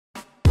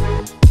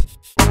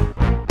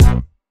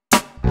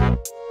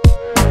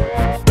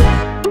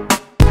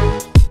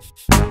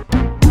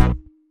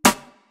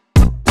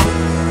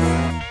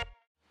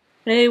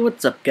Hey,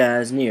 what's up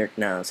guys,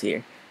 Ncaa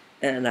here,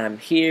 and I'm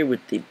here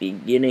with the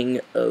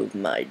beginning of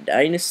my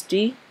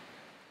Dynasty.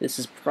 This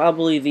is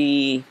probably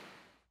the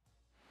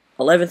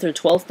 11th or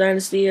 12th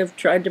Dynasty I've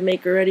tried to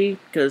make already,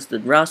 because the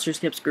rosters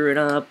kept screwing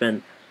up,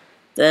 and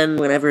then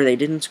whenever they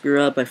didn't screw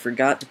up, I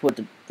forgot to put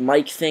the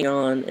mic thing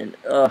on, and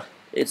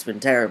it's been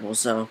terrible,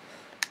 so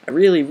I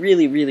really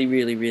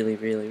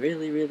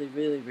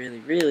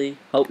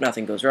hope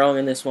nothing goes wrong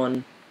in this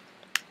one.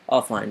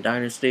 Offline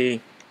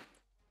Dynasty.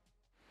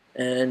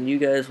 And you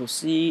guys will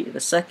see in a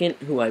second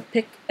who I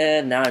pick.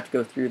 And now I have to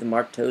go through the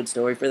Mark Toad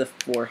story for the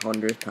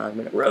 400th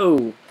time in a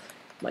row.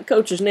 My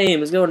coach's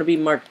name is going to be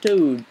Mark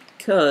Toad,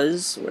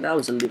 because when I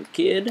was a little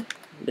kid,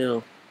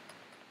 little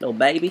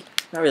baby,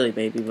 not really a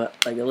baby, but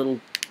like a little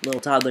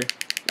toddler,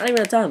 not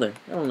even a toddler,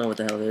 I don't know what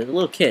the hell it is, a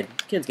little kid,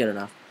 kid's good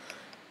enough.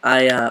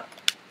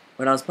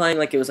 When I was playing,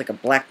 like, it was like a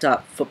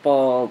blacktop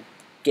football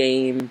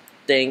game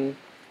thing,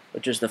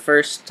 which was the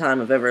first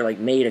time I've ever, like,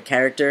 made a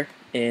character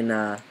in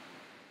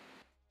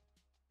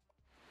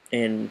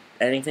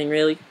anything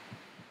really,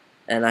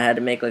 and I had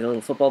to make like a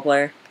little football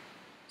player.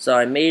 So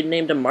I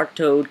named him Mark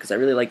Toad because I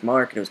really like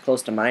Mark, and it was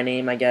close to my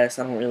name, I guess.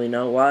 I don't really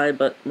know why,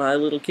 but my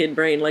little kid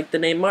brain liked the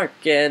name Mark,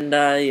 and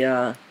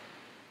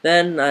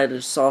then I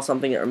just saw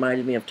something that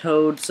reminded me of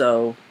Toad,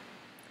 so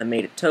I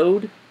made it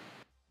Toad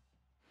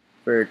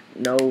for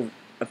no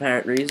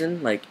apparent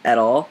reason, like at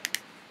all.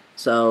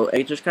 So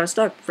it just kind of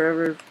stuck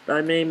forever.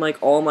 I named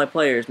like all my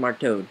players Mark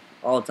Toad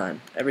all the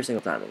time, every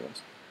single time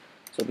almost.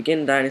 So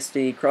begin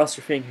Dynasty, cross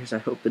your fingers, I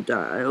hope the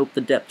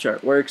depth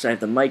chart works, I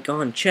have the mic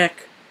on,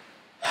 check.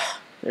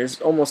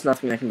 There's almost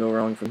nothing that can go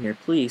wrong from here,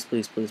 please.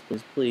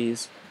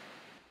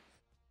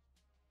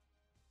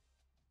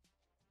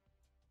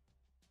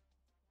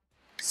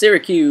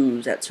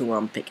 Syracuse, that's who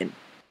I'm picking.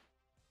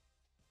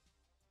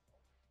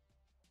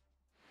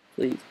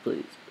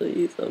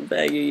 Please, I'm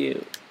begging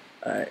you.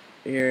 Alright,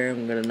 here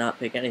I'm gonna not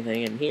pick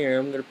anything, and here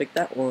I'm gonna pick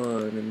that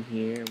one, and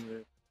here I'm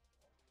gonna...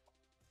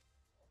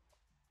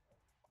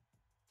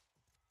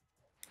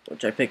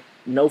 Which I picked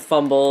no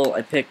fumble,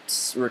 I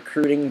picked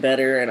recruiting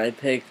better, and I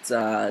picked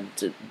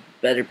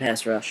better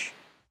pass rush.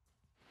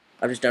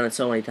 I've just done it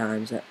so many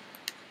times that...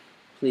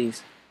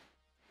 Please.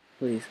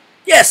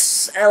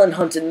 Yes! Allen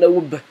Hunted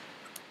Nobe!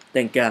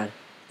 Thank God.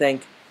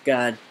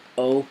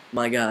 Oh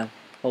my God.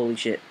 Holy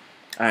shit.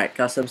 Alright,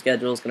 custom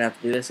schedule's gonna have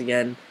to do this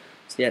again.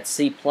 So that's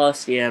C+.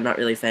 Yeah, I'm not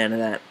really a fan of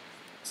that.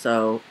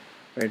 So,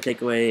 we're gonna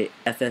take away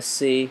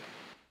FSC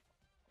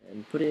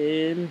and put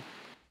in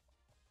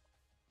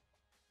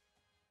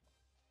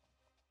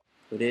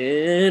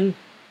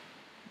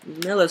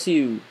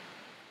LSU.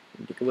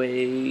 Take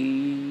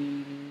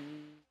away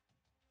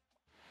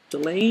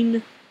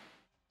Delane.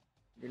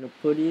 We're gonna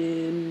put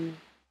in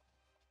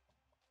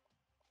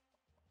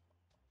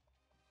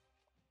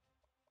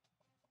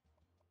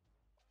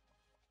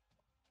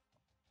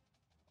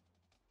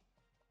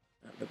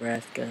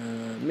Nebraska,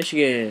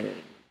 Michigan.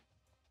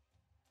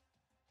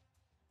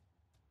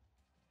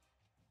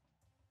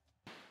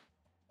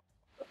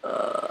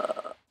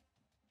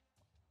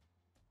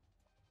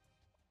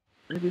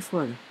 Maybe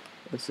Florida.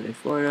 Let's say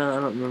Florida.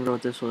 I don't remember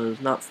what this was.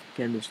 Not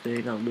Kansas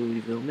State, not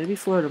Louisville. Maybe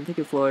Florida. I'm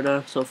thinking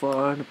Florida so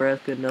far.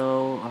 Nebraska,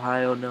 no.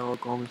 Ohio, no.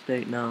 Oklahoma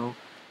State, no.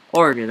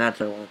 Oregon, that's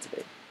what I want it to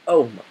be.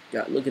 Oh my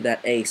God, look at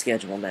that A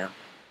schedule now.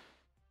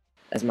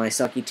 As my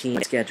sucky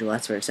team schedule,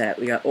 that's where it's at.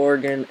 We got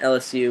Oregon,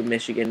 LSU,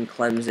 Michigan,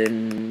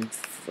 Clemson,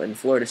 and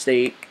Florida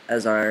State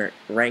as our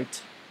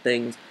ranked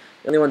things.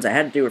 The only ones I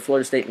had to do were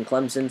Florida State and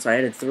Clemson, so I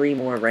added 3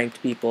 more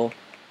ranked people.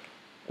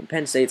 And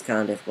Penn State's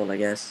kind of difficult, I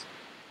guess.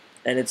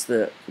 And it's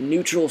the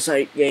neutral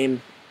site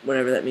game,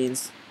 whatever that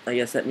means. I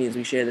guess that means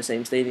we share the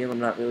same stadium, I'm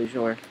not really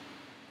sure.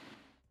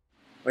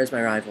 Where's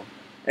my rival?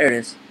 There it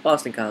is,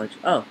 Boston College.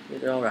 Oh,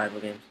 these are all rival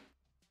games.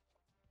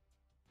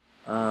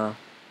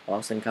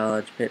 Boston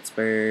College,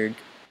 Pittsburgh.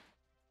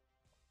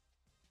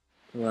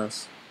 Who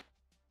else?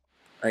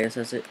 I guess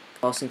that's it.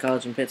 Boston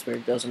College and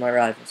Pittsburgh, those are my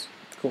rivals.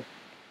 Cool.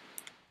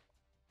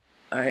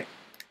 Alright.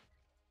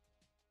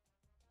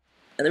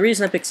 And the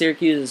reason I picked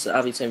Syracuse is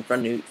obviously I'm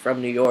from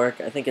New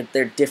York. I think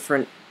they're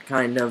different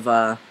kind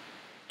of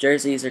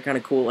jerseys are kind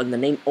of cool, and the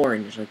name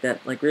Orange, like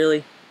that, like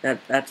really,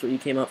 that's what you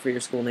came up for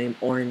your school name,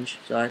 Orange.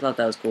 So I thought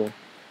that was cool.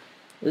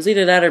 It was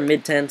either that or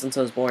Mid-10 since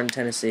I was born in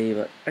Tennessee,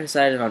 but I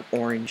decided on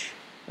Orange.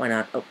 Why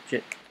not? Oh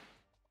shit.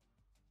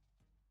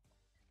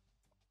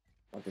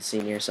 I want the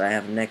senior, so I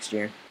have him next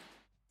year.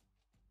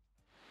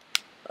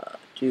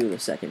 To the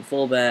second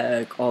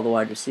fullback, all the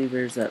wide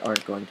receivers that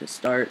aren't going to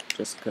start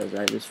just because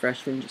I was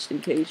freshman, just in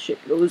case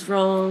shit goes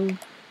wrong.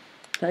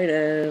 Tight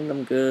end,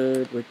 I'm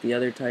good with the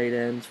other tight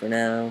ends for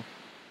now.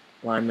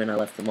 Lineman, I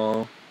left them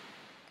all.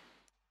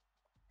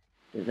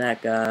 Did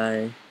that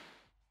guy.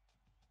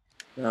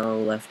 No,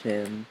 left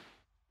him.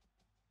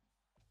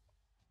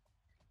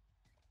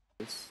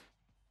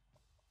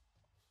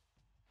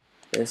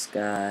 This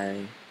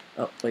guy.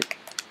 Oh, wait.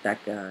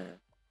 That guy.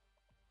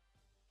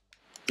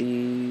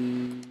 The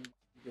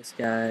This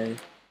guy.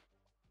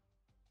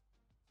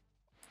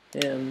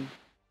 Him.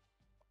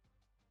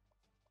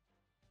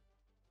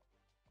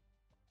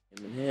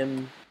 Him and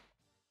him.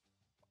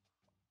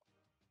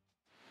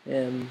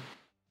 Him.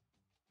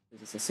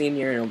 He's a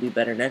senior and he'll be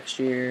better next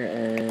year.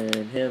 And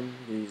him,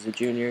 he's a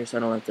junior, so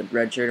I don't have to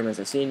redshirt him as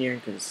a senior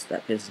because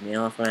that pisses me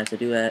off when I have to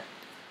do that.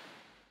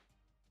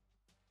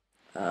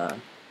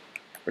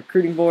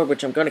 Recruiting board,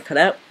 which I'm going to cut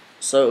out.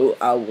 So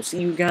I will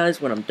see you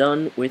guys when I'm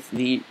done with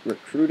the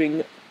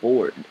recruiting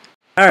board.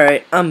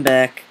 Alright, I'm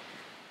back.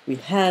 We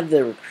have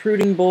the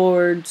recruiting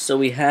board. So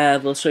we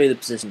have, let's show you the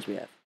positions we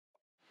have.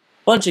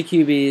 Bunch of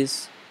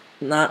QBs.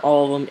 Not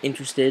all of them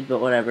interested, but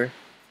whatever.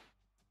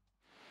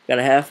 Got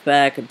a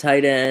halfback, a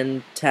tight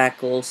end,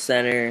 tackle,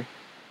 center,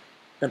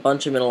 a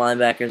bunch of middle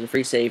linebackers, a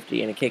free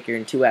safety, and a kicker,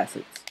 and 2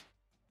 athletes.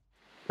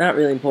 Not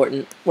really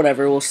important.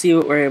 Whatever, we'll see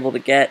what we're able to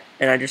get.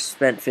 And I just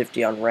spent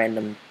 50 on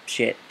random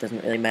shit.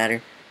 Doesn't really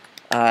matter.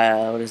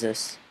 What is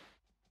this?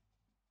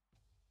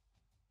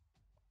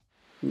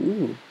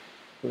 Ooh.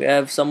 We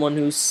have someone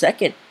who's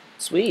second.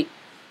 Sweet.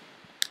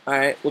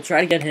 Alright, we'll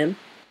try to get him.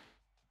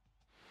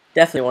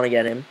 Definitely want to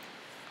get him.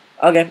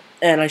 Okay,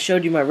 and I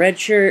showed you my red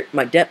shirt,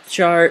 my depth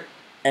chart,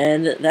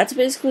 and that's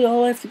basically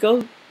all I have to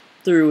go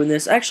through in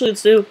this. Actually,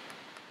 let's do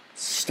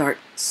start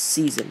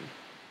season.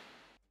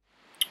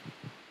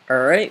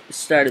 Alright,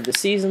 started the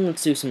season.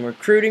 Let's do some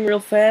recruiting real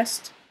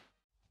fast.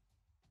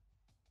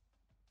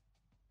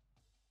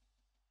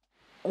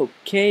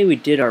 Okay, we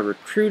did our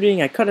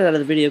recruiting. I cut it out of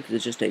the video because it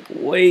just takes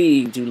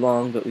way too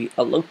long, but we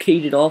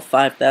allocated all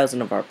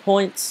 5,000 of our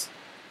points.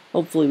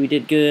 Hopefully we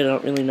did good. I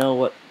don't really know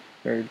what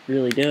we're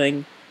really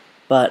doing,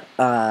 but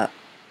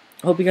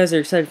hope you guys are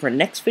excited for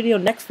next video.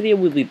 Next video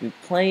we'll be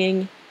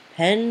playing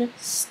Penn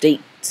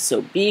State,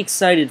 so be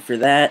excited for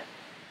that.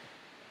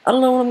 I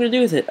don't know what I'm going to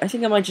do with it. I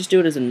think I might just do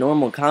it as a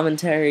normal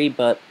commentary,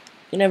 but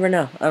you never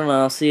know. I don't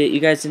know. I'll see it. You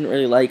guys didn't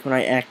really like when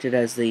I acted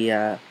as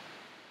the,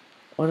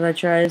 what did I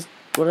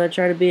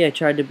try to be? I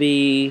tried to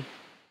be,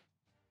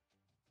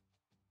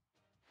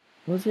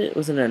 was it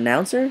an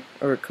announcer?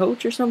 Or a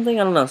coach or something?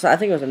 I don't know. So I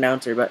think it was an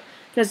announcer, but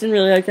you guys didn't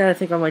really like that. I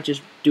think I might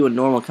just do a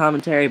normal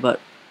commentary,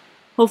 but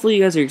hopefully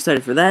you guys are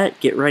excited for that.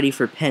 Get ready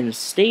for Penn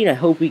State. I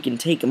hope we can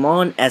take them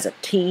on as a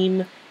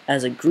team,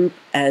 as a group,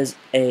 as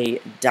a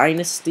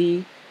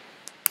dynasty.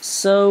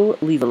 So,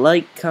 leave a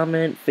like,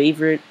 comment,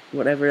 favorite,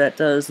 whatever that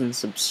does, and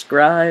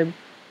subscribe.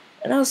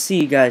 And I'll see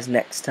you guys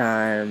next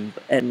time.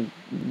 And,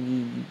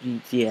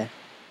 yeah,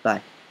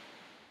 bye.